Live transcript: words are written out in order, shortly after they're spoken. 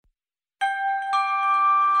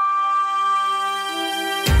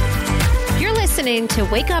listening to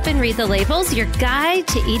Wake Up and Read the Labels, your guide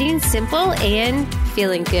to eating simple and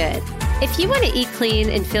feeling good. If you want to eat clean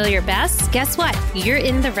and feel your best, guess what? You're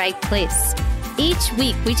in the right place. Each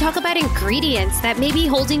week, we talk about ingredients that may be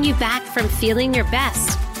holding you back from feeling your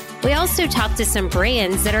best. We also talk to some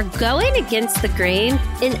brands that are going against the grain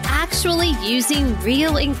and actually using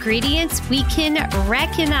real ingredients we can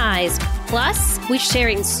recognize. Plus, we're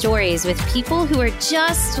sharing stories with people who are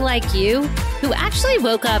just like you, who actually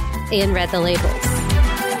woke up and read the labels.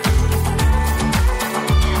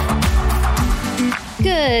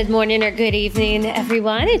 Good morning or good evening,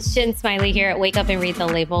 everyone. It's Jen Smiley here at Wake Up and Read the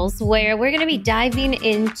Labels, where we're going to be diving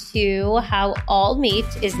into how all meat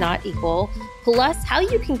is not equal, plus how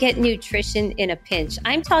you can get nutrition in a pinch.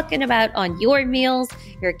 I'm talking about on your meals,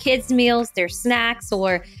 your kids' meals, their snacks,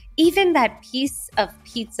 or even that piece of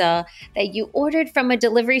pizza that you ordered from a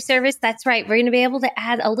delivery service. That's right. We're going to be able to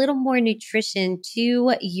add a little more nutrition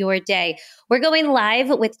to your day. We're going live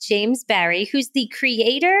with James Barry, who's the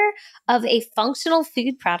creator of a functional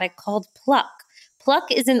food product called Pluck.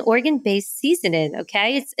 Pluck is an organ-based seasoning,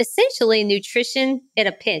 okay? It's essentially nutrition in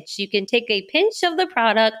a pinch. You can take a pinch of the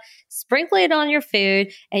product, sprinkle it on your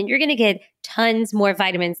food, and you're going to get tons more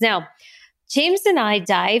vitamins. Now, James and I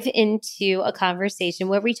dive into a conversation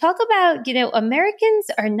where we talk about, Americans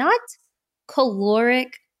are not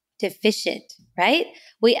caloric deficient, right?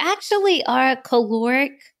 We actually are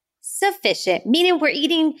caloric sufficient, meaning we're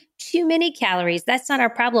eating too many calories. That's not our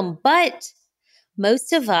problem, but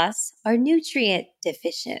most of us are nutrient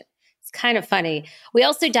deficient. It's kind of funny. We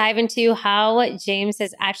also dive into how James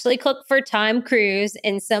has actually cooked for Tom Cruise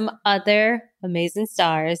and some other amazing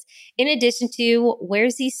stars, in addition to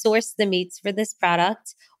where's he sourced the meats for this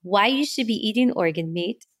product, why you should be eating organ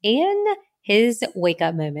meat, and his wake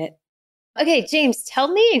up moment. Okay, James,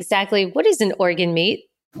 tell me exactly, what is an organ meat?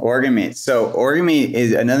 Organ meat. So organ meat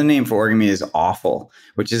is another name for organ meat is offal,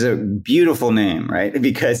 which is a beautiful name, right?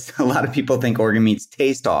 Because a lot of people think organ meats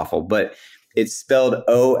taste awful, but it's spelled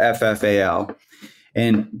OFFAL.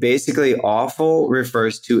 And basically offal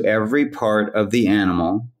refers to every part of the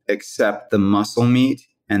animal except the muscle meat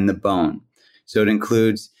and the bone. So it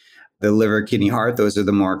includes the liver, kidney, heart. Those are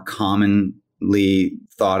the more commonly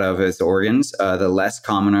thought of as organs. The less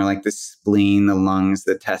common are like the spleen, the lungs,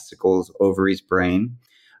 the testicles, ovaries, brain.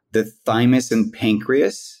 The thymus and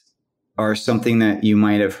pancreas are something that you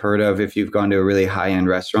might have heard of if you've gone to a really high-end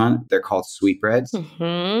restaurant. They're called sweetbreads,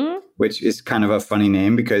 which is kind of a funny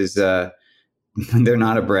name because they're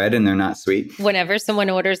not a bread and they're not sweet. Whenever someone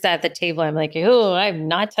orders that at the table, I'm like, oh, I'm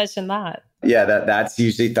not touching that. Yeah, that's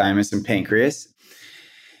usually thymus and pancreas.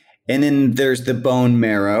 And then there's the bone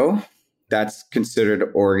marrow. That's considered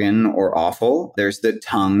organ or offal. There's the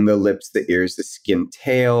tongue, the lips, the ears, the skin,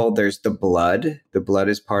 tail. There's the blood. The blood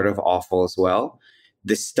is part of offal as well.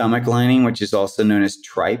 The stomach lining, which is also known as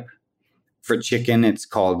tripe. For chicken, it's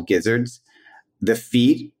called gizzards. The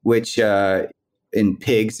feet, which in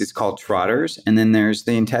pigs is called trotters. And then there's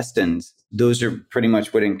the intestines. Those are pretty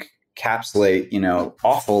much what encapsulate,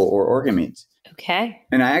 offal or organ meats. Okay.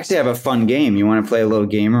 And I actually have a fun game. You want to play a little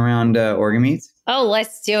game around organ meats? Oh,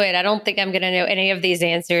 let's do it. I don't think I'm going to know any of these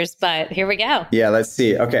answers, but here we go. Yeah, let's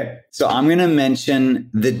see. Okay. So I'm going to mention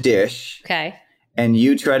the dish. Okay. And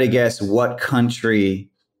you try to guess what country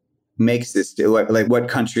makes this, what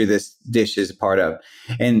country this dish is a part of.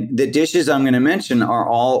 And the dishes I'm going to mention are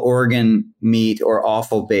all organ meat or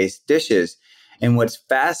offal based dishes. And what's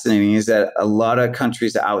fascinating is that a lot of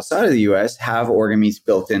countries outside of the U.S. have organ meats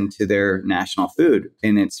built into their national food.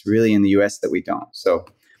 And it's really in the U.S. that we don't. So,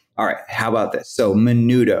 all right, how about this? So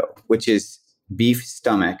menudo, which is beef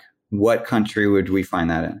stomach. What country would we find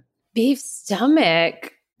that in? Beef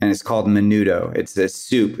stomach. And it's called menudo. It's a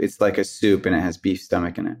soup. It's like a soup and it has beef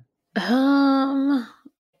stomach in it.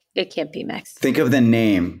 It can't be Mexican. Think of the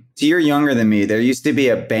name. So you're younger than me. There used to be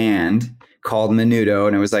a band called Menudo,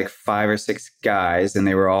 and it was like 5 or 6 guys, and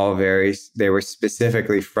they were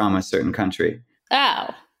specifically from a certain country. Oh.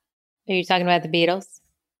 Are you talking about the Beatles?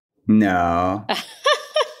 No.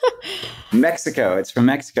 Mexico. It's from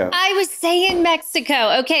Mexico. I was saying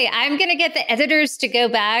Mexico. Okay, I'm going to get the editors to go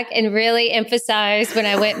back and really emphasize when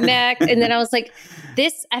I went Mex. And then I was like,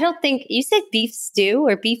 I don't think, you said beef stew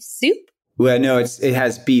or beef soup? Well, no, it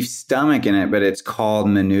has beef stomach in it, but it's called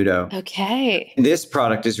menudo. Okay. This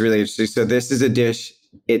product is really interesting. So this is a dish.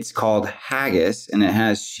 It's called haggis, and it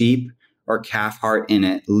has sheep or calf heart in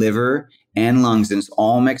it, liver and lungs, and it's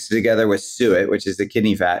all mixed together with suet, which is the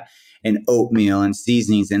kidney fat, and oatmeal and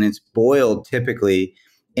seasonings, and it's boiled typically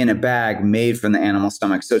in a bag made from the animal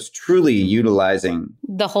stomach. So it's truly utilizing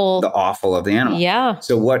the offal of the animal. Yeah.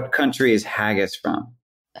 So what country is haggis from?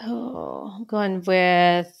 Oh, I'm going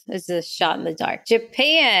with, this is a shot in the dark.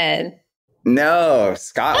 Japan. No,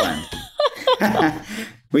 Scotland.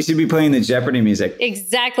 We should be playing the Jeopardy music.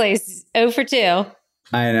 Exactly. 0 for 2.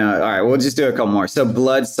 I know. All right, we'll just do a couple more. So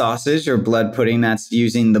blood sausage or blood pudding, that's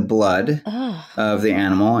using the blood of the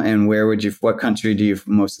animal. And what country do you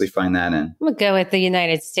mostly find that in? I'm going to go with the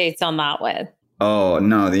United States on that one. Oh,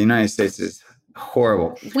 no, the United States is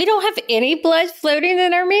horrible. We don't have any blood floating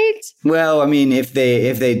in our meat? Well, I mean, if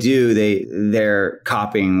they do, they're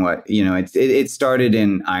copying what, it started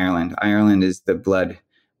in Ireland. Ireland is the blood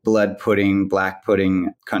pudding, black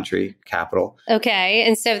pudding country capital. Okay.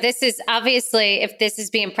 And so this is obviously, if this is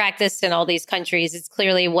being practiced in all these countries, it's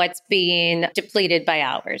clearly what's being depleted by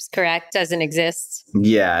ours, correct? Doesn't exist.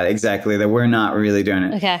 Yeah, exactly. That we're not really doing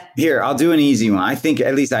it. Okay. Here, I'll do an easy one. I think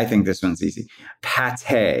this one's easy.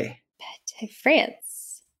 Pate. Pate,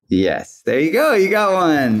 France. Yes. There you go. You got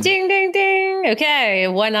one. Ding, ding, ding. Okay.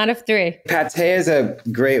 1 out of 3. Pate is a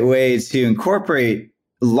great way to incorporate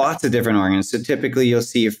lots of different organs. So typically you'll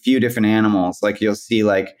see a few different animals, like you'll see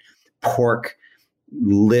like pork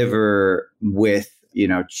liver with,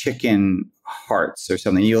 chicken hearts or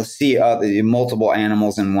something. You'll see multiple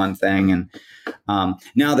animals in one thing. And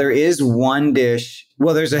now there is one dish,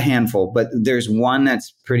 well, there's a handful, but there's one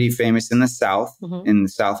that's pretty famous in the South, in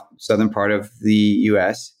the southern part of the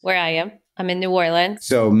U.S. Where I am. I'm in New Orleans.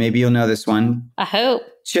 So maybe you'll know this one. I hope.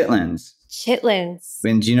 Chitlins. Chitlins.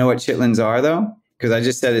 And do you know what chitlins are, though? Because I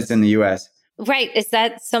just said it's in the U.S. Right. Is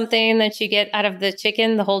that something that you get out of the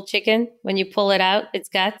chicken, the whole chicken, when you pull it out, its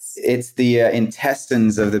guts? It's the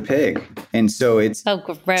intestines of the pig. And so it's... Oh,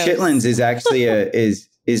 gross. Chitlins is actually is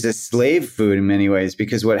a slave food in many ways,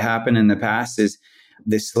 because what happened in the past is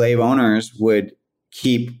the slave owners would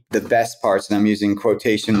keep the best parts, and I'm using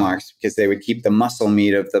quotation marks, because they would keep the muscle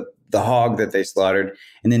meat of the hog that they slaughtered,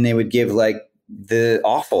 and then they would give like the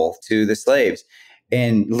offal to the slaves.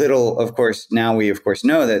 And of course, now we of course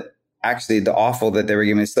know that actually the offal that they were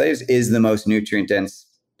giving the slaves is the most nutrient dense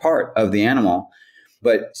part of the animal.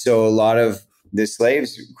 But so a lot of the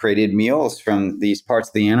slaves created meals from these parts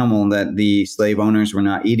of the animal that the slave owners were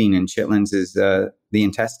not eating. And chitlins is the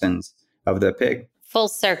intestines of the pig. Full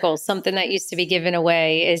circle. Something that used to be given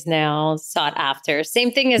away is now sought after. Same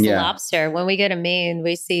thing as lobster. When we go to Maine,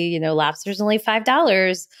 we see, lobster's only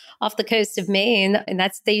 $5 off the coast of Maine. And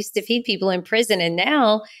they used to feed people in prison. And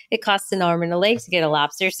now it costs an arm and a leg to get a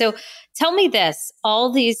lobster. So tell me this, all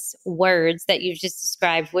these words that you've just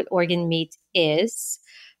described, what organ meat is,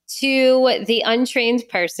 to the untrained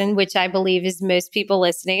person, which I believe is most people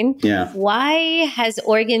listening. Yeah. Why has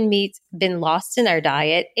organ meat been lost in our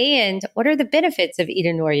diet? And what are the benefits of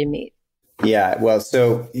eating organ meat? Yeah. Well,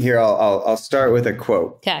 so here I'll start with a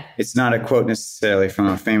quote. Okay. It's not a quote necessarily from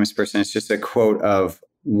a famous person. It's just a quote of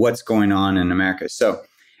what's going on in America. So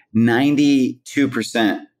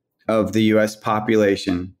 92% of the US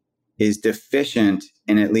population is deficient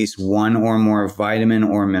in at least one or more vitamin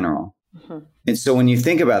or mineral. Mm-hmm. And so when you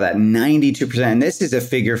think about that, 92%, and this is a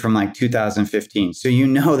figure from like 2015. So you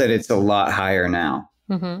know that it's a lot higher now.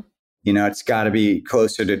 Mm-hmm. It's got to be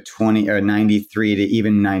closer to 20 or 93 to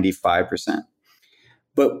even 95%.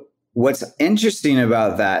 But what's interesting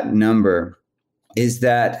about that number is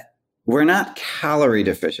that we're not calorie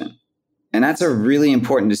deficient. And that's a really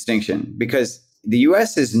important distinction, because the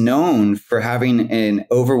US is known for having an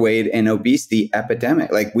overweight and obesity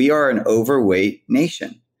epidemic. Like, we are an overweight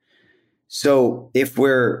nation. So if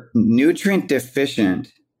we're nutrient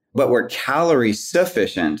deficient, but we're calorie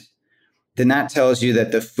sufficient, then that tells you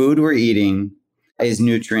that the food we're eating is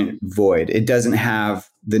nutrient void. It doesn't have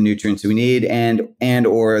the nutrients we need,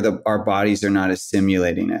 or our bodies are not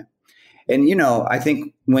assimilating it. And, I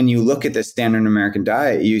think when you look at the standard American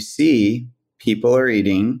diet, you see people are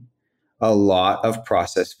eating a lot of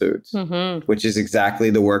processed foods, which is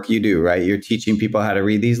exactly the work you do, right? You're teaching people how to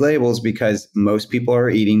read these labels, because most people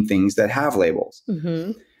are eating things that have labels.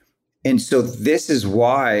 Mm-hmm. And so this is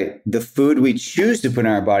why the food we choose to put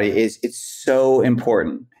in our body it's so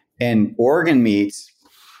important. And organ meats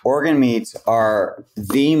are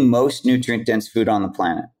the most nutrient dense food on the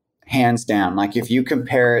planet, hands down. Like, if you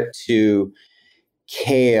compare it to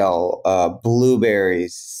kale,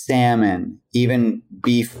 blueberries, salmon, even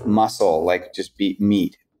beef muscle, like just beef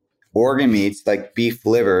meat, organ meats like beef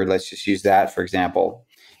liver, let's just use that for example,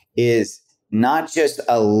 is not just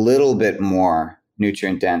a little bit more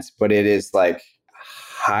nutrient dense, but it is like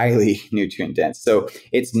highly nutrient dense. So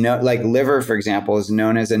it's like liver, for example, is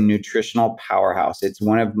known as a nutritional powerhouse. It's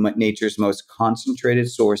one of nature's most concentrated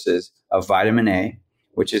sources of vitamin A,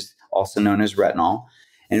 which is also known as retinol.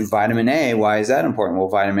 And vitamin A, why is that important? Well,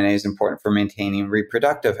 vitamin A is important for maintaining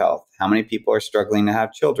reproductive health. How many people are struggling to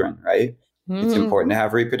have children, right? It's important to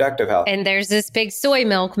have reproductive health. And there's this big soy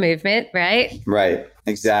milk movement, right? Right,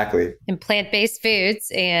 exactly. And plant-based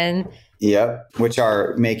foods and... Yep, which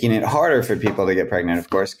are making it harder for people to get pregnant, of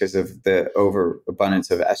course, because of the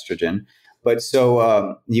overabundance of estrogen. But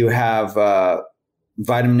so you have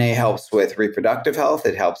vitamin A helps with reproductive health.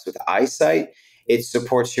 It helps with eyesight. It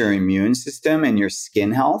supports your immune system and your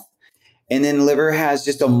skin health. And then liver has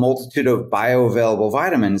just a multitude of bioavailable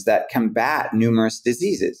vitamins that combat numerous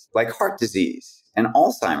diseases like heart disease and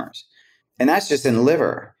Alzheimer's. And that's just in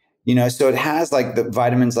liver. So it has like the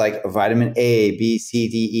vitamins like vitamin A, B, C,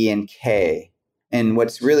 D, E, and K. And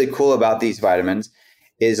what's really cool about these vitamins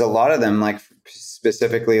is a lot of them, like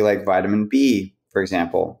specifically like vitamin B, for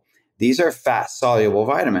example, these are fat-soluble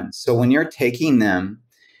vitamins. So when you're taking them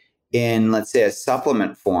in, let's say, a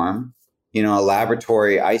supplement form, a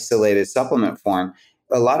laboratory isolated supplement form,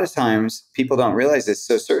 a lot of times people don't realize this.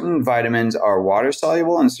 So certain vitamins are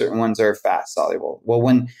water-soluble and certain ones are fat-soluble. Well,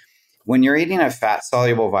 when you're eating a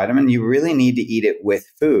fat-soluble vitamin, you really need to eat it with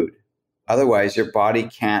food. Otherwise, your body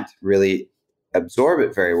can't really absorb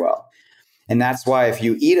it very well. And that's why if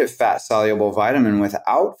you eat a fat-soluble vitamin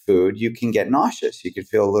without food, you can get nauseous. You could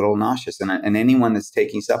feel a little nauseous. And anyone that's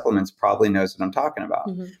taking supplements probably knows what I'm talking about.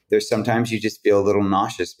 Mm-hmm. There's sometimes you just feel a little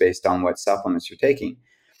nauseous based on what supplements you're taking.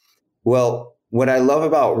 Well, what I love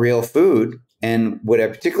about real food and what I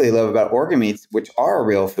particularly love about organ meats, which are a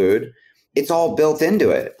real food, it's all built into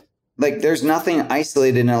it. Like there's nothing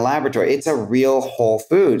isolated in a laboratory. It's a real whole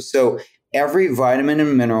food. So every vitamin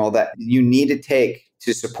and mineral that you need to take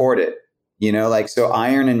to support it, so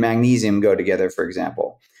iron and magnesium go together, for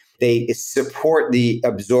example. They support the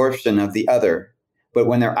absorption of the other. But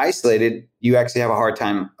when they're isolated, you actually have a hard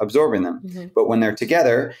time absorbing them. Mm-hmm. But when they're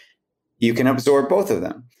together, you can absorb both of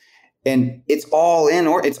them. And it's all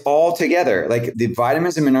it's all together. Like the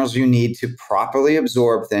vitamins and minerals you need to properly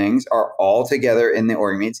absorb things are all together in the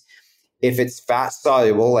organ meats. If it's fat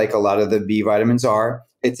soluble, like a lot of the B vitamins are,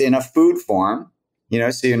 it's in a food form.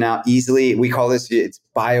 So you're now we call this, it's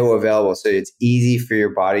bioavailable. So it's easy for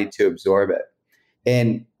your body to absorb it.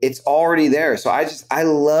 And it's already there. So I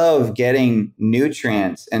love getting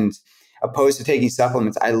nutrients, and opposed to taking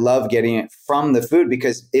supplements, I love getting it from the food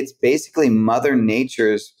because it's basically Mother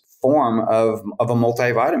Nature's form of a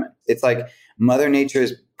multivitamin. It's like Mother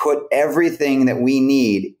Nature's put everything that we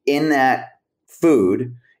need in that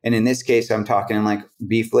food. And in this case, I'm talking in like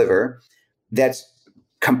beef liver, that's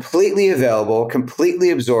completely available, completely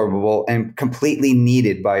absorbable, and completely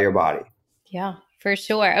needed by your body. Yeah, for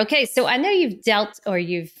sure. Okay, so I know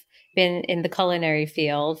you've been in the culinary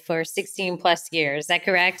field for 16 plus years. Is that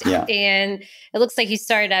correct? Yeah. And it looks like you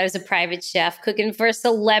started out as a private chef cooking for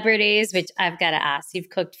celebrities, which I've got to ask. You've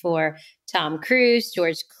cooked for Tom Cruise,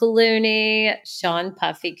 George Clooney, Sean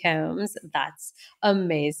Puffy Combs. That's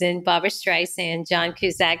amazing. Barbra Streisand, John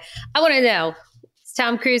Cusack. I want to know, is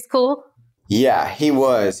Tom Cruise cool? Yeah, he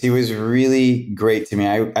was. He was really great to me.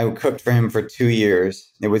 I cooked for him for 2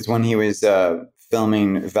 years. It was when he was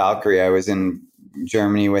filming Valkyrie. I was in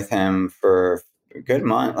Germany with him for a good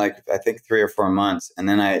month, like I think 3 or 4 months. And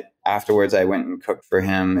then afterwards I went and cooked for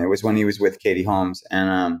him. It was when he was with Katie Holmes.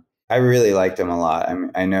 And I really liked him a lot.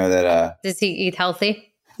 I know that... Does he eat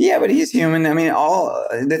healthy? Yeah, but he's human. I mean,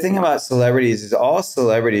 the thing about celebrities is all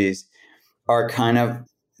celebrities are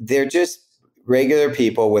they're just regular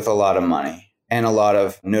people with a lot of money and a lot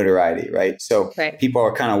of notoriety, right? So People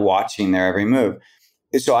are kind of watching their every move.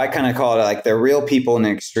 So I kind of call it like they're real people in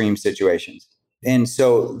extreme situations. And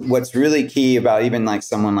so what's really key about even like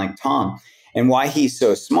someone like Tom and why he's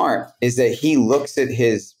so smart is that he looks at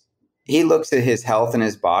his health and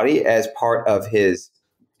his body as part of his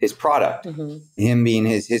product, mm-hmm. him being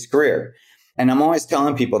his career. And I'm always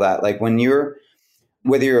telling people that, like,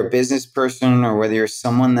 whether you're a business person or whether you're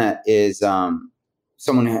someone that is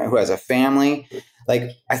someone who has a family, like,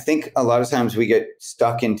 I think a lot of times we get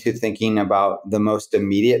stuck into thinking about the most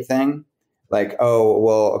immediate thing. Like, oh,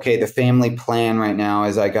 well, okay, the family plan right now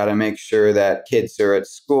is I got to make sure that kids are at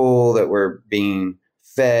school, that we're being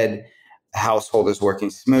fed, household is working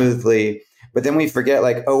smoothly. But then we forget,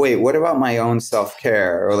 like, oh, wait, what about my own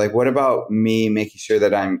self-care? Or like, what about me making sure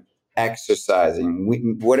that I'm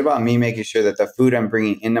exercising? What about me making sure that the food I'm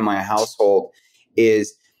bringing into my household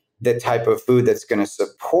is the type of food that's going to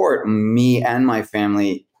support me and my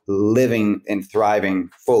family living and thriving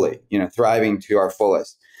fully, thriving to our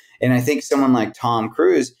fullest. And I think someone like Tom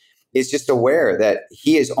Cruise is just aware that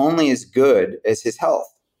he is only as good as his health.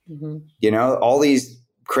 Mm-hmm. All these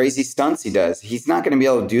crazy stunts he does, he's not going to be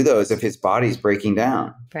able to do those if his body's breaking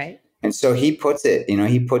down. Right. And so he puts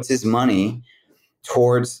his money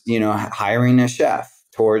towards, hiring a chef,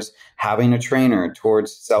 towards having a trainer,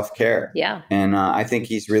 towards self-care. Yeah. And I think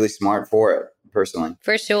he's really smart for it, personally.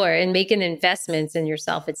 For sure. And making investments in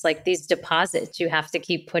yourself. It's like these deposits you have to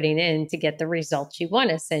keep putting in to get the results you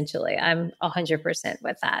want, essentially. I'm 100%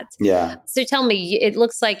 with that. Yeah. So tell me, it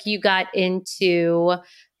looks like you got into,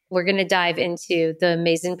 we're going to dive into the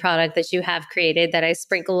amazing product that you have created that I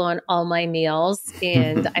sprinkle on all my meals.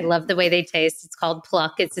 And I love the way they taste. It's called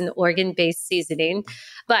Pluck. It's an organ-based seasoning.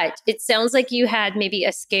 But it sounds like you had maybe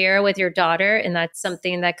a scare with your daughter, and that's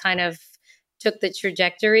something that kind of took the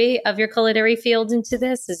trajectory of your culinary field into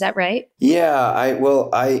this. Is that right? Yeah,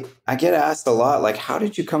 I get asked a lot, like, how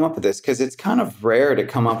did you come up with this? Because it's kind of rare to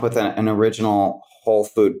come up with an original whole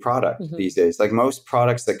food product these days. Like most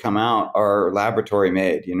products that come out are laboratory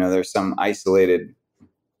made. There's some isolated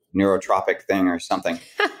neurotropic thing or something.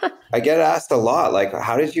 I get asked a lot, like,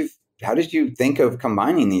 how did you think of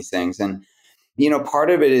combining these things? And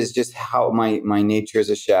part of it is just how my nature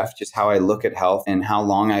as a chef, just how I look at health and how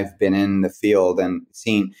long I've been in the field and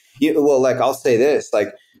seen. Like I'll say this, like,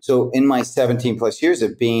 so in my 17 plus years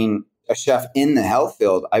of being a chef in the health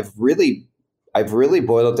field, I've really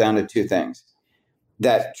boiled it down to two things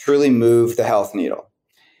that truly move the health needle.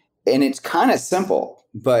 And it's kind of simple,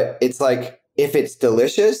 but it's like, if it's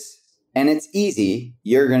delicious and it's easy,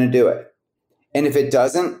 you're going to do it. And if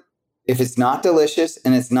it's not delicious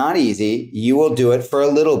and it's not easy, you will do it for a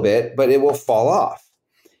little bit, but it will fall off.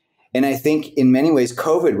 And I think in many ways,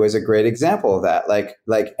 COVID was a great example of that.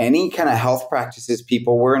 Like any kind of health practices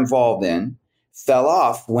people were involved in fell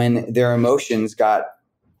off when their emotions got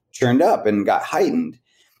churned up and got heightened.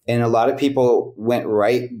 And a lot of people went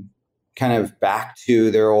right kind of back to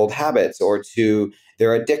their old habits or to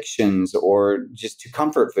their addictions or just to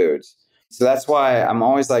comfort foods. So that's why I'm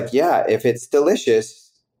always like, yeah, if it's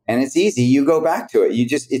delicious and it's easy, you go back to it.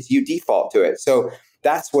 You default to it. So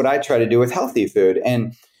that's what I try to do with healthy food.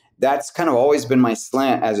 And that's kind of always been my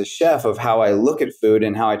slant as a chef of how I look at food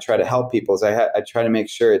and how I try to help people is I try to make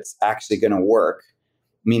sure it's actually going to work,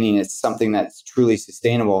 meaning it's something that's truly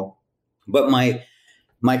sustainable. But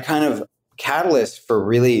my kind of catalyst for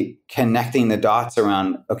really connecting the dots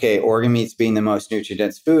around, okay, organ meats being the most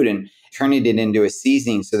nutrient-dense food and turning it into a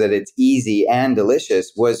seasoning so that it's easy and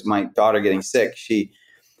delicious was my daughter getting sick. She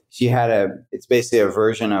had it's basically a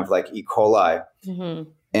version of like E. coli.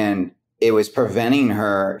 And it was preventing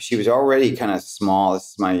her. She was already kind of small.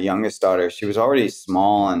 This is my youngest daughter. She was already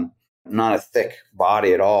small and not a thick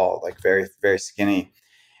body at all, like very, very skinny.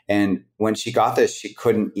 And when she got this, she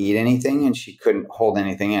couldn't eat anything and she couldn't hold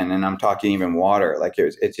anything in. And I'm talking even water. Like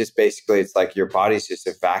it's just basically, it's like your body's just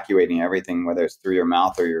evacuating everything, whether it's through your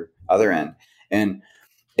mouth or your other end. And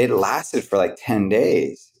it lasted for like 10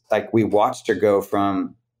 days. Like we watched her go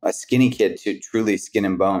from a skinny kid to truly skin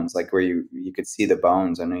and bones, like where you could see the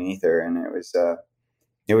bones underneath her. And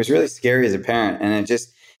it was really scary as a parent. And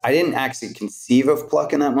I didn't actually conceive of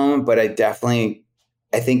Pluck in that moment, but I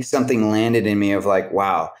think something landed in me of like,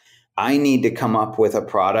 wow, I need to come up with a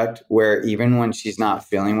product where even when she's not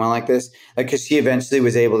feeling well like this, like, cause she eventually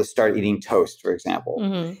was able to start eating toast, for example.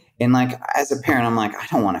 And like, as a parent, I'm like, I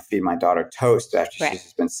don't want to feed my daughter toast after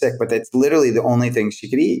she's been sick, but that's literally the only thing she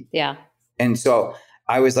could eat. Yeah. And so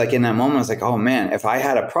I was like, in that moment, I was like, oh man, if I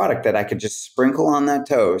had a product that I could just sprinkle on that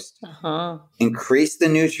toast, increase the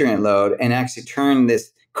nutrient load and actually turn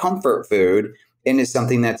this comfort food into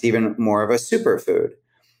something that's even more of a superfood.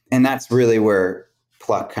 And that's really where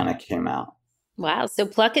Pluck kind of came out. Wow. So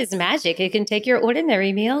Pluck is magic. It can take your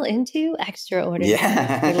ordinary meal into extraordinary.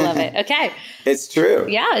 Yeah. I love it. Okay. It's true.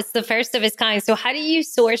 Yeah. It's the first of its kind. So how do you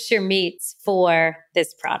source your meats for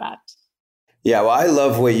this product? Yeah, well, I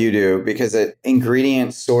love what you do because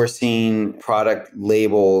ingredient sourcing, product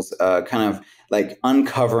labels, kind of like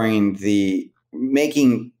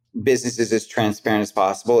making businesses as transparent as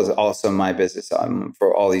possible is also my business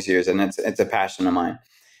for all these years. And it's a passion of mine.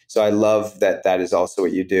 So I love that is also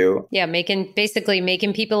what you do. Yeah, making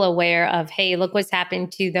people aware of, hey, look what's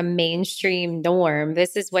happened to the mainstream norm.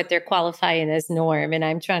 This is what they're qualifying as norm. And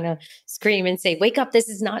I'm trying to scream and say, wake up, this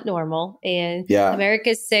is not normal. And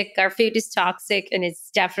America's sick, our food is toxic. And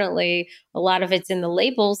it's definitely, a lot of it's in the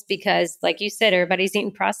labels because like you said, everybody's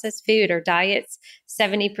eating processed food or diets,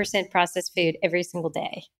 70% processed food every single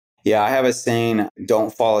day. Yeah, I have a saying,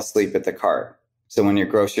 don't fall asleep at the cart. So when you're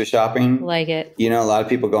grocery shopping, like it, a lot of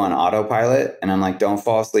people go on autopilot and I'm like, don't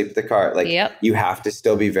fall asleep at the cart. Like you have to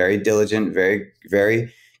still be very diligent, very,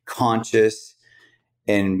 very conscious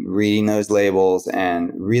in reading those labels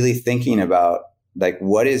and really thinking about Like,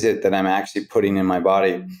 what is it that I'm actually putting in my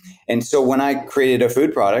body? And so when I created a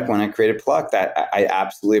food product, when I created Pluck, that I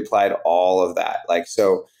absolutely applied all of that. Like,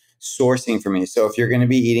 so sourcing for me. So if you're going to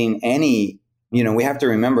be eating any, we have to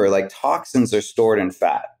remember, like, toxins are stored in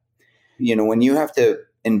fat. When you have to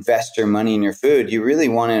invest your money in your food, you really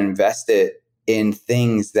want to invest it in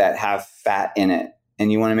things that have fat in it.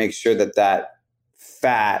 And you want to make sure that that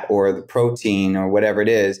fat or the protein or whatever it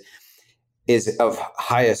is of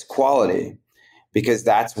highest quality, because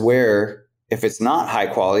that's where, if it's not high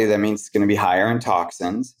quality, that means it's going to be higher in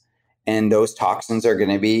toxins, and those toxins are going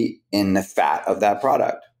to be in the fat of that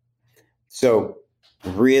product. So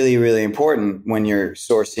really, really important when you're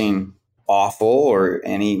sourcing offal or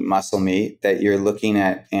any muscle meat that you're looking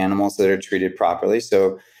at animals that are treated properly,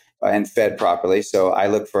 and fed properly. So I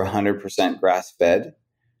look for 100% grass fed,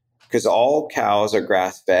 because all cows are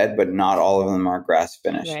grass fed, but not all of them are grass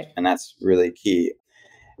finished. Right. And that's really key.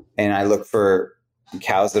 And I look for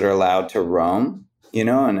cows that are allowed to roam,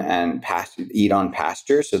 and eat on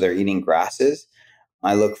pasture. So they're eating grasses.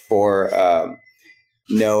 I look for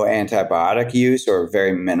no antibiotic use, or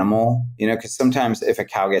very minimal, because sometimes if a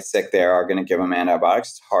cow gets sick, they are going to give them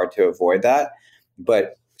antibiotics. It's hard to avoid that.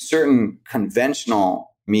 But certain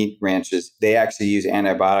conventional meat ranches, they actually use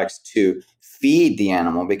antibiotics to feed the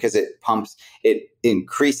animal, because it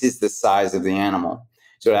increases the size of the animal.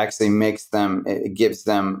 So it actually it gives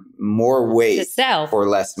them more weight to sell for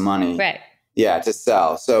less money. Right. Yeah, to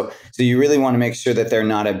sell. So you really want to make sure that they're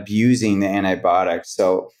not abusing the antibiotics.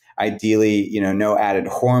 So ideally, no added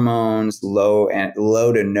hormones, low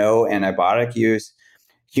to no antibiotic use,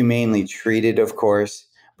 humanely treated, of course.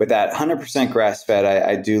 But that 100% grass-fed,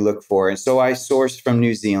 I do look for. And so I source from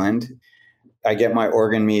New Zealand. I get my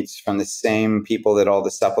organ meats from the same people that all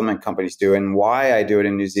the supplement companies do. And why I do it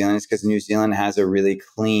in New Zealand is because New Zealand has a really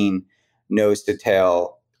clean nose to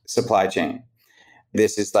tail supply chain.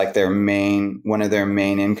 This is like one of their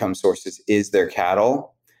main income sources is their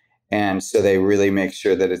cattle. And so they really make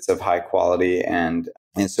sure that it's of high quality. And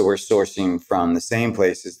so we're sourcing from the same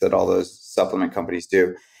places that all those supplement companies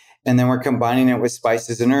do. And then we're combining it with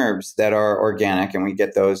spices and herbs that are organic, and we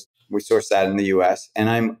source that in the US.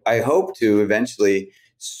 And I hope to eventually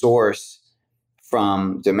source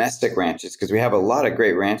from domestic ranches, because we have a lot of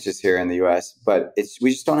great ranches here in the US, but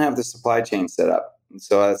we just don't have the supply chain set up. And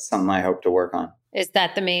so that's something I hope to work on. Is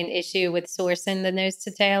that the main issue with sourcing the nose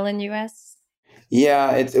to tail in US?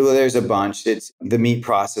 Yeah, there's a bunch. It's the meat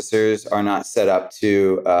processors are not set up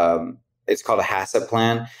to, it's called a HACCP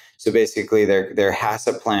plan. So basically their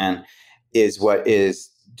HACCP plan is what is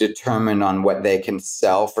determined on what they can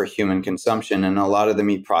sell for human consumption. And a lot of the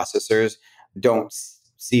meat processors don't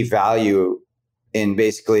see value in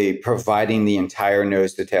basically providing the entire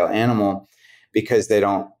nose to tail animal, because they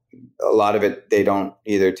don't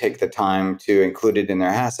either take the time to include it in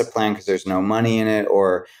their HACCP plan because there's no money in it,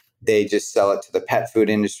 or they just sell it to the pet food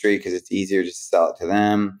industry because it's easier to sell it to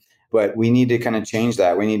them. But we need to kind of change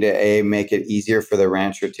that. We need to make it easier for the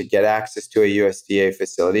rancher to get access to a USDA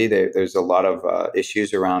facility. There's a lot of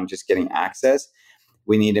issues around just getting access.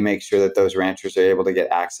 We need to make sure that those ranchers are able to get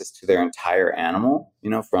access to their entire animal,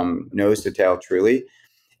 from nose to tail, truly.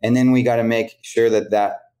 And then we got to make sure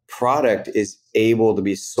that product is able to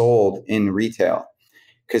be sold in retail.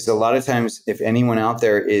 Because a lot of times, if anyone out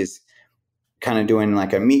there is kind of doing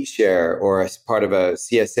like a meat share or as part of a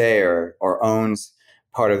CSA or owns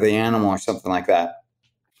part of the animal or something like that,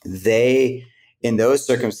 in those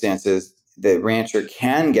circumstances, the rancher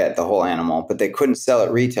can get the whole animal, but they couldn't sell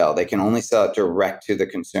it retail. They can only sell it direct to the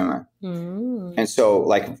consumer. Mm. And so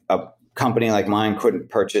like a company like mine couldn't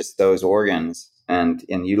purchase those organs and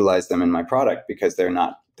utilize them in my product because they're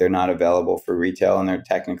not available for retail, and they're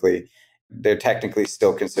technically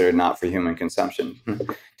still considered not for human consumption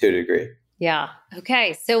to a degree. Yeah.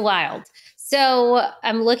 Okay. So wild. So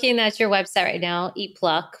I'm looking at your website right now, Eat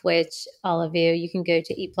Pluck, which all of you can go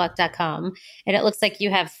to eatpluck.com. And it looks like you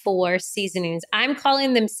have 4 seasonings. I'm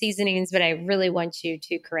calling them seasonings, but I really want you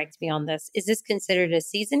to correct me on this. Is this considered a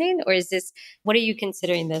seasoning, or what are you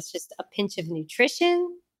considering this? Just a pinch of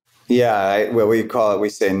nutrition? Yeah. We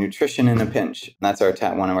say nutrition in a pinch. That's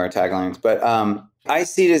one of our taglines. But I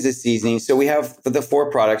see it as a seasoning. So we have, for the 4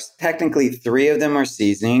 products, technically 3 of them are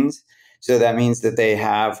seasonings. So that means that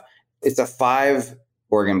it's a 5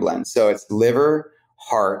 organ blend. So it's liver,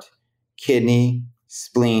 heart, kidney,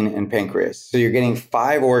 spleen, and pancreas. So you're getting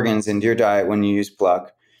 5 organs into your diet when you use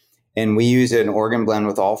Pluck. And we use an organ blend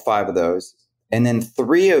with all 5 of those. And then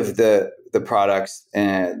 3 of the products,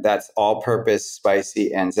 that's all-purpose,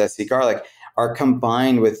 spicy, and zesty garlic, are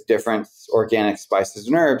combined with different organic spices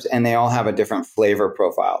and herbs, and they all have a different flavor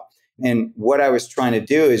profile. And what I was trying to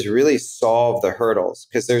do is really solve the hurdles,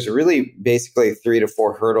 because there's really basically 3 to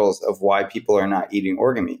 4 hurdles of why people are not eating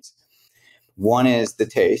organ meats. One is the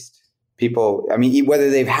taste. People, I mean, whether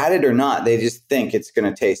they've had it or not, they just think it's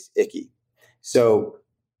going to taste icky. So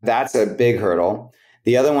that's a big hurdle.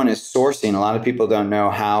 The other one is sourcing. A lot of people don't know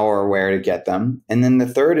how or where to get them. And then the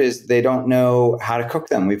third is they don't know how to cook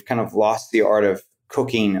them. We've kind of lost the art of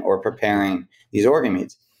cooking or preparing these organ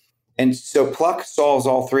meats. And so Pluck solves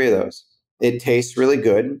all 3 of those. It tastes really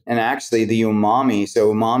good. And actually the umami,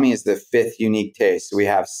 so umami is the 5th unique taste. So we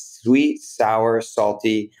have sweet, sour,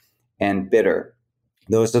 salty, and bitter.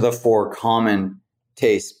 Those are the 4 common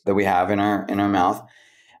tastes that we have in our mouth.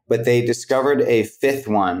 But they discovered a 5th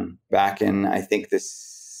one back in, I think, the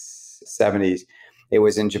 70s. It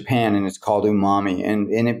was in Japan, and it's called umami.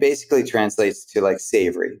 And it basically translates to like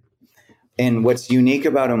savory. And what's unique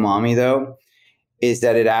about umami, though, is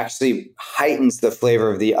that it actually heightens the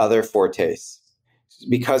flavor of the other 4 tastes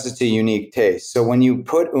because it's a unique taste. So when you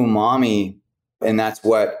put umami, and that's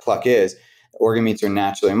what Pluck is, organ meats are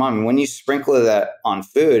naturally umami. When you sprinkle that on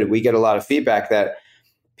food, we get a lot of feedback that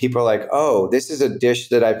people are like, oh, this is a dish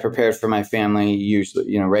that I prepared for my family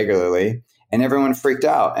usually, regularly. And everyone freaked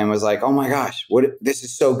out and was like, oh my gosh, this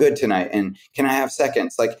is so good tonight. And can I have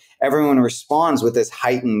seconds? Like everyone responds with this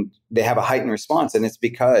they have a heightened response. And it's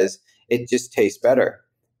because it just tastes better.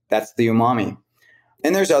 That's the umami.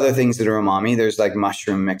 And there's other things that are umami. There's like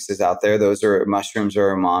mushroom mixes out there. Mushrooms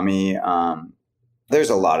are umami. There's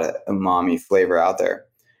a lot of umami flavor out there.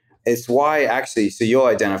 It's why actually, so you'll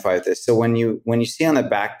identify with this. So when you see on the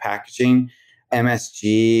back packaging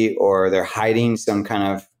MSG, or they're hiding some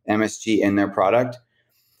kind of MSG in their product,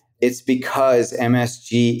 it's because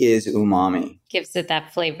MSG is umami. Gives it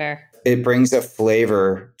that flavor. It brings a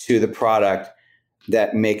flavor to the product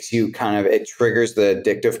that makes you it triggers the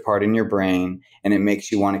addictive part in your brain, and it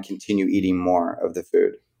makes you want to continue eating more of the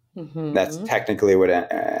food. Mm-hmm. That's technically what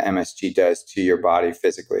MSG does to your body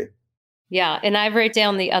physically. Yeah. And I wrote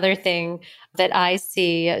down the other thing that I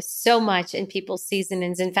see so much in people's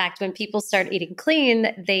seasonings. In fact, when people start eating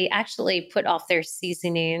clean, they actually put off their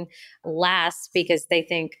seasoning last because they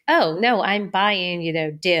think, oh, no, I'm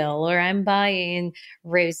buying, dill, or I'm buying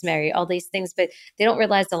rosemary, all these things. But they don't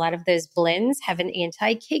realize a lot of those blends have an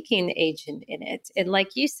anti-caking agent in it. And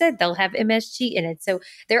like you said, they'll have MSG in it. So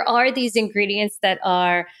there are these ingredients that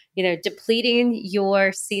are depleting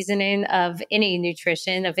your seasoning of any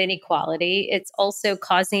nutrition, of any quality. It's also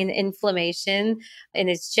causing inflammation. And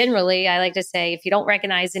it's generally, I like to say, if you don't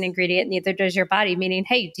recognize an ingredient, neither does your body, meaning,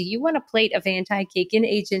 hey, do you want a plate of anti-caking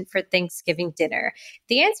agent for Thanksgiving dinner? If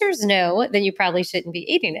the answer is no, then you probably shouldn't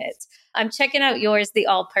be eating it. I'm checking out yours, the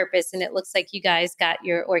all-purpose, and it looks like you guys got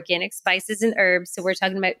your organic spices and herbs. So we're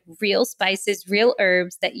talking about real spices, real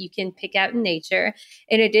herbs that you can pick out in nature,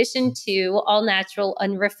 in addition to all-natural,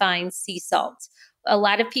 unrefined sea salt. A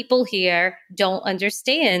lot of people here don't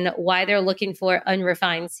understand why they're looking for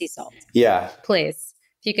unrefined sea salt. Yeah. Please,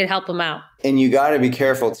 if you could help them out. And you got to be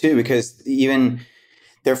careful, too, because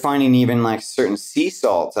they're finding even like certain sea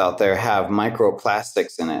salts out there have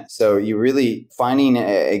microplastics in it. So you really finding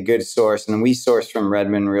a good source, and we source from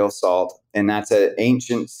Redmond Real Salt, and that's an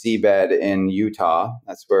ancient seabed in Utah.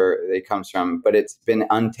 That's where it comes from, but it's been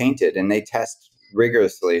untainted and they test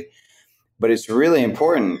rigorously. But it's really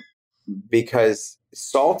important because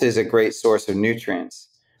salt is a great source of nutrients,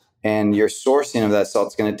 and your sourcing of that salt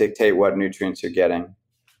is going to dictate what nutrients you're getting.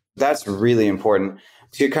 That's really important.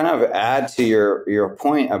 To kind of add to your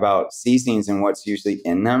point about seasonings and what's usually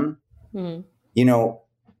in them,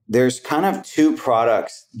 there's kind of 2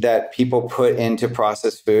 products that people put into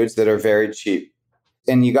processed foods that are very cheap.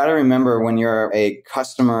 And you got to remember, when you're a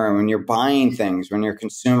customer, when you're buying things, when you're a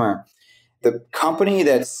consumer, the company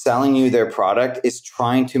that's selling you their product is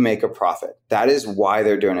trying to make a profit. That is why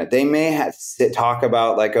they're doing it. They may talk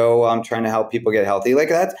about like, oh, I'm trying to help people get healthy. Like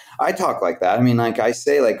that, I talk like that. I mean, like I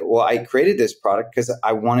say, like, well, I created this product because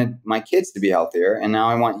I wanted my kids to be healthier, and now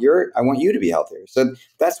I want you to be healthier. So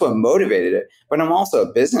that's what motivated it. But I'm also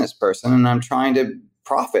a business person, and I'm trying to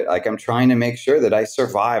profit. Like I'm trying to make sure that I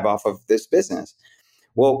survive off of this business.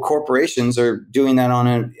 Well, corporations are doing that on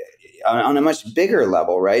a much bigger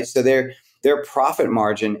level, right? So their profit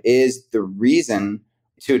margin is the reason,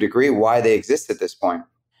 to a degree, why they exist at this point.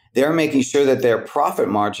 They're making sure that their profit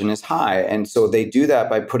margin is high. And so they do that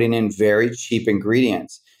by putting in very cheap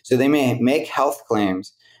ingredients. So they may make health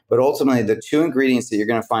claims, but ultimately the 2 ingredients that you're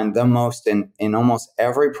going to find the most in almost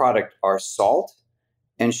every product are salt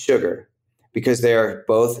and sugar, because they are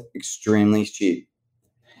both extremely cheap.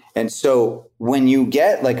 And so when you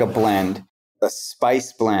get like a blend, a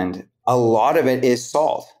spice blend, a lot of it is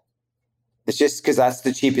salt. It's just because that's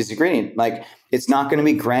the cheapest ingredient. Like it's not going to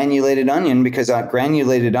be granulated onion because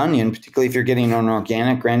granulated onion, particularly if you're getting an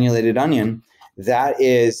organic granulated onion, that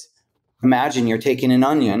is, imagine you're taking an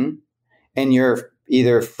onion and you're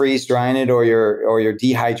either freeze drying it or you're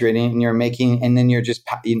dehydrating it and you're making, and then you're just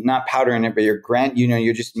not powdering it, but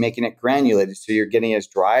you're just making it granulated. So you're getting it as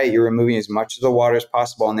dry, you're removing as much of the water as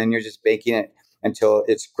possible, and then you're just baking it until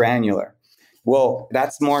it's granular. Well,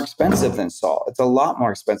 that's more expensive than salt. It's a lot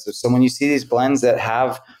more expensive. So when you see these blends that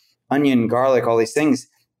have onion, garlic, all these things,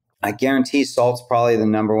 I guarantee salt's probably the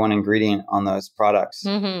number one ingredient on those products.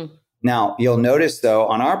 Mm-hmm. Now, you'll notice though,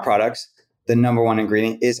 on our products, the number one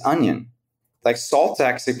ingredient is onion. Like salt's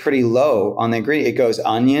actually pretty low on the ingredient. It goes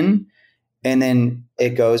onion and then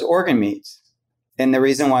it goes organ meats. And the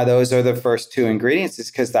reason why those are the first two ingredients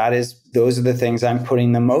is because those are the things I'm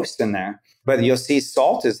putting the most in there. But you'll see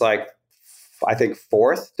salt is like, I think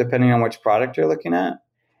fourth, depending on which product you're looking at.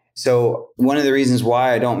 So one of the reasons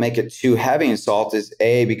why I don't make it too heavy in salt is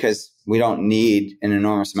because we don't need an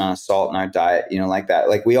enormous amount of salt in our diet, like that.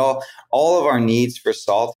 Like all of our needs for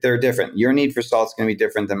salt, they're different. Your need for salt is going to be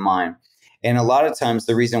different than mine. And a lot of times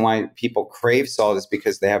the reason why people crave salt is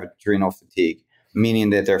because they have adrenal fatigue, meaning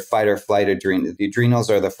that they're fight or flight adrenal. The adrenals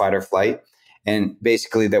are the fight or flight. And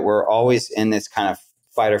basically that we're always in this kind of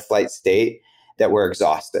fight or flight state, that we're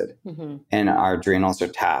exhausted and our adrenals are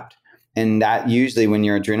tapped. And that usually when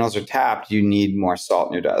your adrenals are tapped, you need more salt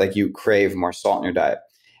in your diet. Like you crave more salt in your diet.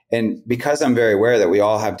 And because I'm very aware that we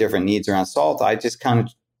all have different needs around salt, I just kind of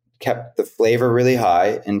kept the flavor really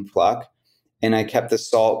high in Pluck and I kept the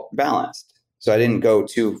salt balanced. So I didn't go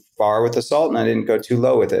too far with the salt and I didn't go too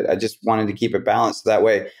low with it. I just wanted to keep it balanced. So that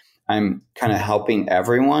way I'm kind of helping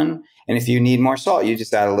everyone. And if you need more salt, you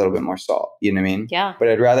just add a little bit more salt. You know what I mean? Yeah. But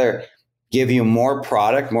I'd rather give you more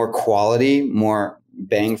product, more quality, more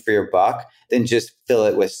bang for your buck than just fill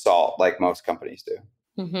it with salt like most companies do.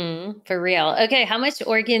 Mm-hmm. For real. Okay. How much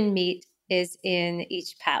organ meat is in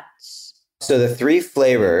each pouch? So the three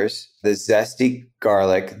flavors, the zesty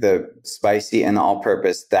garlic, the spicy, and the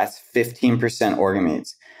all-purpose, that's 15% organ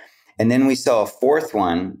meats. And then we sell a fourth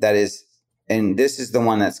one that is, and this is the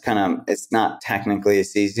one that's it's not technically a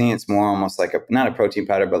seasoning. It's more almost like not a protein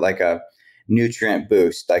powder, but like a nutrient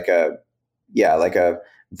boost, like a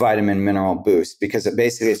vitamin mineral boost, because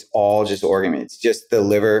it's all just organ meats, just the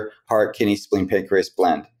liver, heart, kidney, spleen, pancreas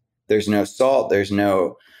blend. There's no salt, there's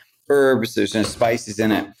no herbs, there's no spices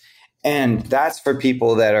in it. And that's for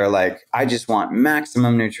people that are like, I just want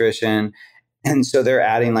maximum nutrition. And so they're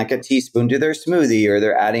adding like a teaspoon to their smoothie, or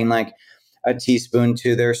they're adding like a teaspoon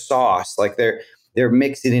to their sauce. Like they're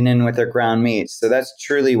mixing it in with their ground meats. So that's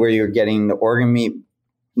truly where you're getting the organ meat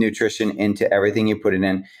nutrition into everything you put it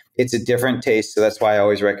in. It's a different taste. So that's why I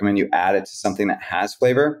always recommend you add it to something that has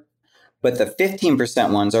flavor. But the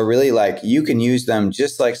 15% ones are really like, you can use them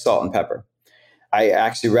just like salt and pepper. I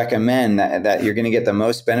actually recommend that you're going to get the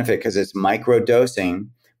most benefit because it's micro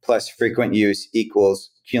dosing plus frequent use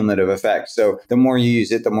equals cumulative effect. So the more you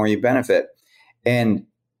use it, the more you benefit. And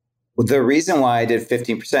the reason why I did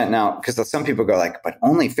 15% now, because some people go like, but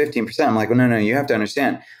only 15%. I'm like, well, no, you have to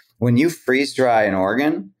understand. When you freeze dry an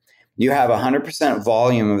organ, you have 100%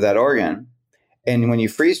 volume of that organ. And when you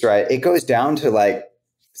freeze dry it, it goes down to like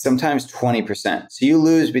sometimes 20%. So you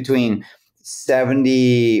lose between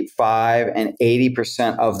 75 and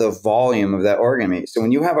 80% of the volume of that organ meat. So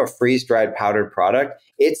when you have a freeze-dried powdered product,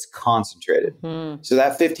 it's concentrated. Mm-hmm. So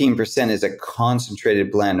that 15% is a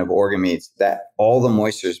concentrated blend of organ meats that all the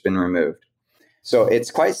moisture has been removed. So it's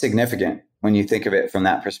quite significant when you think of it from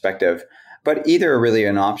that perspective. But either are really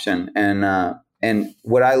an option. And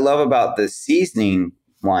what I love about the seasoning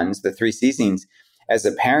ones, the 3 seasonings, as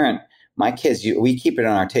a parent, my kids, we keep it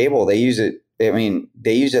on our table. They use it.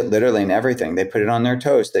 They use it literally in everything. They put it on their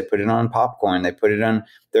toast. They put it on popcorn. They put it on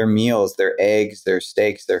their meals, their eggs, their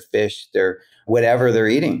steaks, their fish, their whatever they're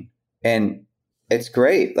eating. And it's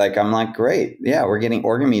great. Like, I'm like, great. Yeah, we're getting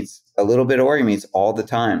organ meats, a little bit of organ meats all the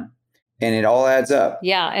time. And it all adds up.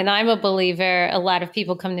 Yeah. And I'm a believer. A lot of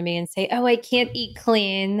people come to me and say, oh, I can't eat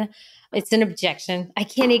clean. It's an objection. I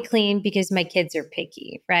can't eat clean because my kids are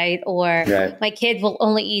picky, right? Or my kid will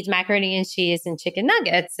only eat macaroni and cheese and chicken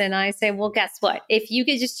nuggets. And I say, well, guess what? If you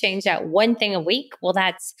could just change out one thing a week, well,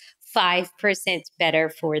 that's 5% better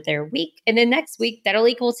for their week. And then next week, that'll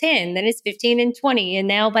equal 10. Then it's 15 and 20. And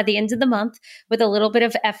now by the end of the month, with a little bit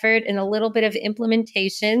of effort and a little bit of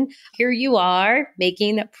implementation, here you are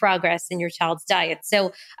making progress in your child's diet.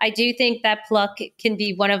 So I do think that Pluck can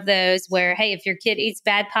be one of those where, hey, if your kid eats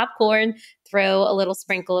bad popcorn, throw a little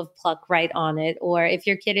sprinkle of Pluck right on it. Or if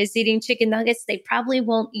your kid is eating chicken nuggets, they probably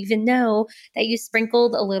won't even know that you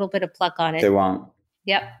sprinkled a little bit of Pluck on it. They won't.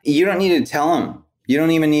 Yep. You don't need to tell them. You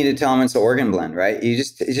don't even need to tell them it's an organ blend, right? You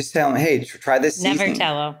just tell them, hey, try this seasoning. Never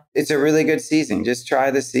tell them. It's a really good seasoning. Just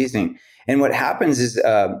try this seasoning. And what happens is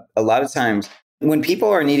a lot of times when people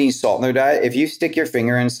are needing salt in their diet, if you stick your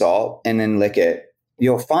finger in salt and then lick it,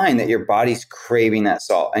 you'll find that your body's craving that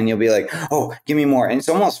salt, and you'll be like, "Oh, give me more!" And it's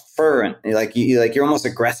almost fervent, you're almost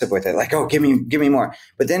aggressive with it, like, "Oh, give me more!"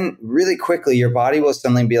 But then, really quickly, your body will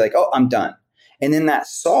suddenly be like, "Oh, I'm done," and then that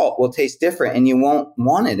salt will taste different, and you won't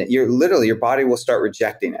want it. Your body will start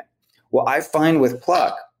rejecting it. Well, I find with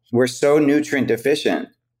Pluck, we're so nutrient deficient.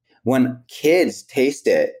 When kids taste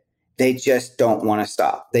it, they just don't want to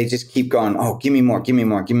stop. They just keep going, "Oh, give me more, give me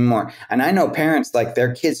more, give me more." And I know parents, like,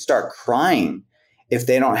 their kids start crying if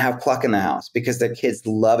they don't have Pluck in the house because their kids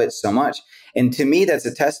love it so much. And to me, that's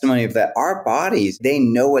a testimony of that our bodies, they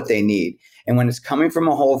know what they need. And when it's coming from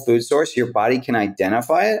a whole food source, your body can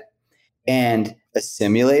identify it and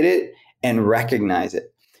assimilate it and recognize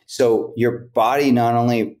it. So your body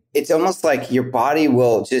it's almost like your body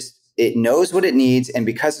it knows what it needs. And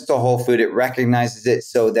because it's a whole food, it recognizes it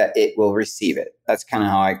so that it will receive it. That's kind of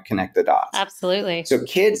how I connect the dots. Absolutely. So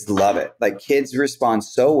kids love it. Like, kids respond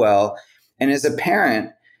so well. And as a parent,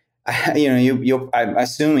 I'm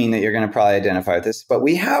assuming that you're going to probably identify with this, but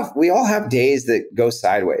we all have days that go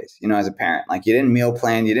sideways, as a parent. Like, you didn't meal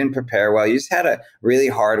plan, you didn't prepare well, you just had a really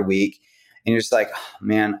hard week, and you're just like, "Oh,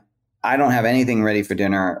 man, I don't have anything ready for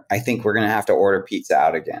dinner. I think we're going to have to order pizza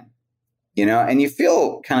out again." And you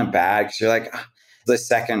feel kind of bad because you're like, "Oh, the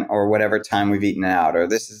second or whatever time we've eaten out, or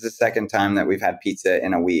this is the second time that we've had pizza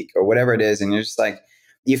in a week," or whatever it is. And you're just like,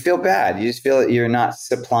 you feel bad. You just feel that you're not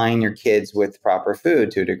supplying your kids with proper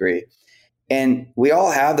food to a degree. And we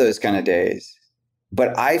all have those kind of days.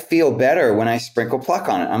 But I feel better when I sprinkle Pluck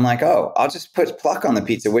on it. I'm like, "Oh, I'll just put Pluck on the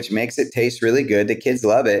pizza," which makes it taste really good. The kids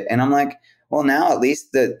love it. And I'm like, well, now at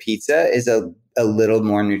least the pizza is a little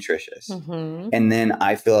more nutritious. Mm-hmm. And then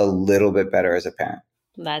I feel a little bit better as a parent.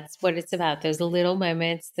 That's what it's about. Those little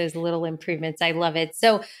moments, those little improvements. I love it.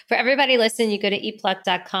 So for everybody listening, you go to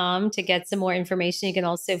eatpluck.com to get some more information. You can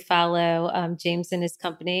also follow James and his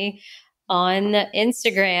company on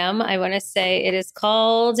Instagram. I want to say it is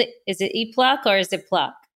called, is it Eatpluck or is it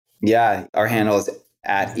Pluck? Yeah, our handle is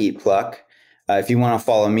at Eatpluck. If you want to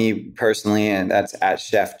follow me personally, and that's at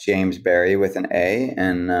Chef James Berry with an A,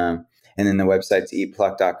 and then the website's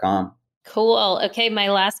eatpluck.com. Cool. Okay. My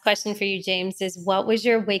last question for you, James, is what was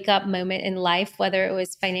your wake up moment in life, whether it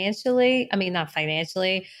was not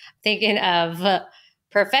financially, thinking of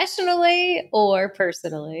professionally or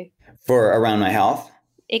personally? For around my health?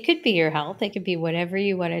 It could be your health. It could be whatever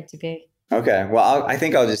you want it to be. Okay. Well, I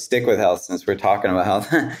think I'll just stick with health since we're talking about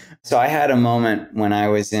health. So I had a moment when I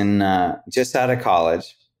was just out of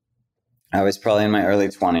college. I was probably in my early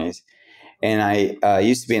 20s. And I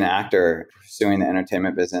used to be an actor pursuing the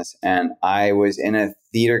entertainment business. And I was in a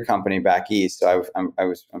theater company back east. So I'm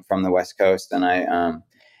from the West Coast, and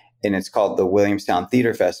and it's called the Williamstown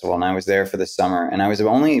Theater Festival. And I was there for the summer. And I was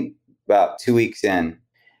only about 2 weeks in,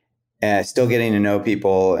 still getting to know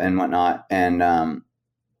people and whatnot. And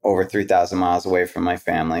over 3,000 miles away from my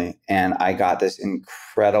family. And I got this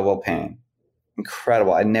incredible pain.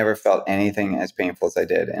 Incredible. I never felt anything as painful as I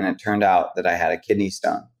did. And it turned out that I had a kidney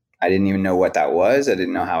stone. I didn't even know what that was. I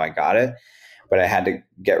didn't know how I got it, but I had to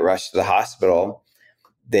get rushed to the hospital.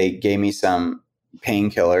 They gave me some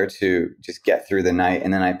painkiller to just get through the night,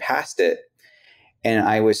 and then I passed it. And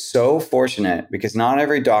I was so fortunate because not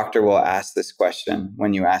every doctor will ask this question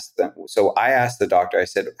when you ask them. So I asked the doctor, I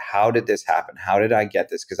said, "How did this happen? How did I get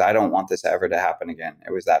this? Because I don't want this ever to happen again."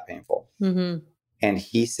 It was that painful. Mm-hmm. And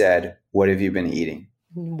he said, "What have you been eating?"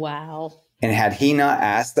 Wow. And had he not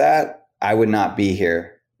asked that, I would not be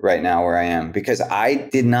here right now where I am, because I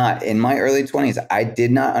did not, in my early 20s, I did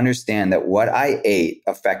not understand that what I ate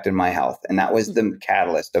affected my health. And that was the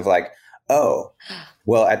catalyst of like, oh,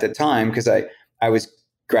 well, at the time, because I was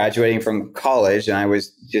graduating from college and I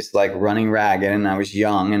was just like running ragged and I was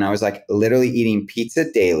young and I was like literally eating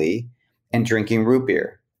pizza daily and drinking root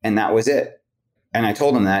beer. And that was it. And I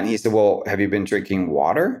told him that, and he said, "Well, have you been drinking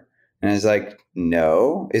water?" And I was like,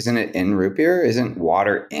 "No, isn't it in root beer? Isn't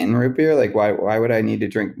water in root beer? Like, why would I need to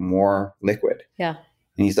drink more liquid?" Yeah.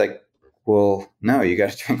 And he's like, "Well, no, you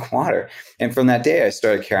got to drink water." And from that day, I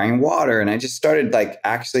started carrying water, and I just started like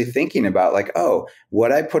actually thinking about like, oh,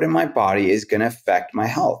 what I put in my body is going to affect my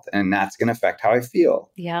health, and that's going to affect how I feel.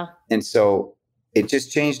 Yeah. And so it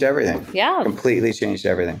just changed everything. Yeah. Completely changed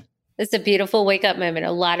everything. It's a beautiful wake up moment.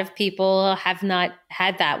 A lot of people have not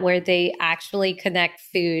had that, where they actually connect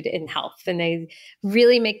food and health, and they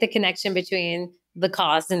really make the connection between the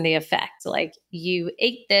cause and the effect. Like you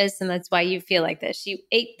ate this and that's why you feel like this. You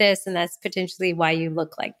ate this and that's potentially why you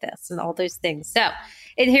look like this and all those things. So,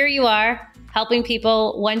 and here you are helping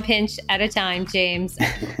people one pinch at a time, James.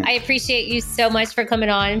 I appreciate you so much for coming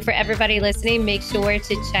on. For everybody listening, make sure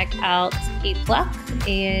to check out Eat Pluck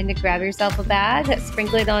and grab yourself a bag,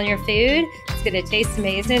 sprinkle it on your food. It's going to taste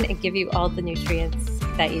amazing and give you all the nutrients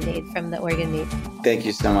that you need from the organ meat. Thank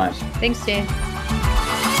you so much. Thanks, James.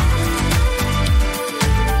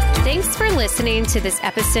 Thanks for listening to this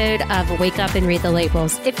episode of Wake Up and Read the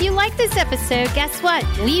Labels. If you like this episode, guess what?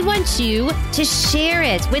 We want you to share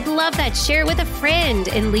it. We'd love that. Share it with a friend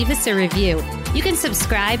and leave us a review. You can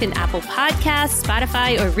subscribe in Apple Podcasts,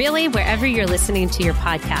 Spotify, or really wherever you're listening to your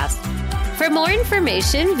podcast. For more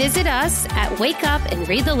information, visit us at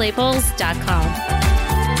wakeupandreadthelabels.com.